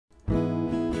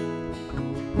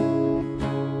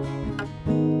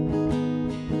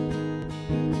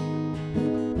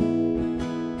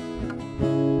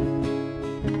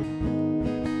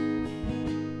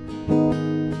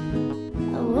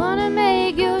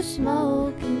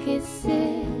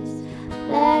pieces,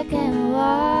 black and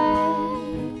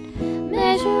white.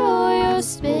 Measure all your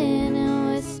spinning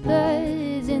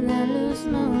whispers in the loose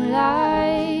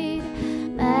moonlight.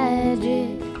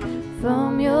 Magic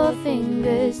from your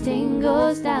fingers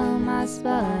tingles down my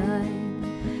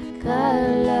spine.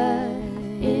 Color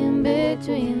in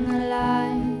between the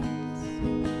lines.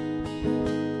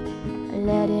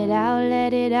 Let it out,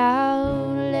 let it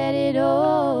out, let it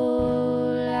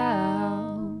all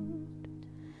out.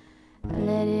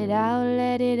 Let it out,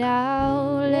 let it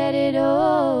out, let it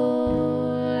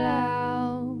all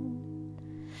out.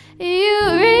 You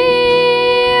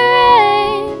rearrange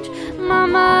my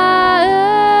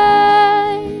mind.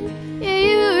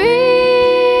 You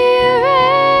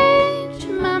rearrange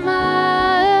my mind.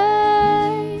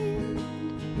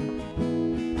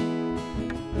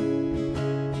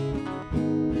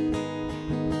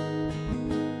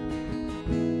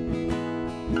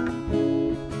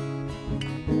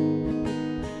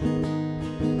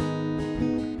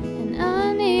 An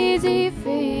uneasy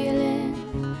feeling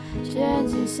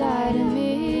turns inside of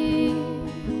me.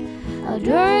 I'll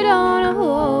draw it on a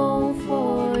wall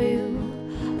for you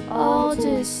all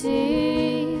to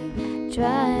see.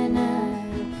 Trying to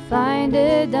find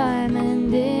a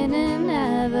diamond in an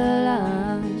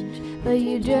avalanche, but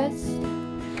you just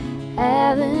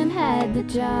haven't had the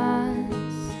chance.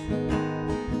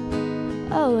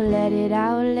 Oh, let it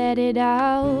out, let it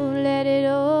out, let it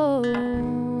all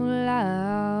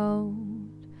out.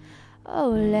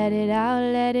 Oh, let it out,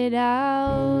 let it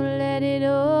out, let it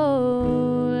all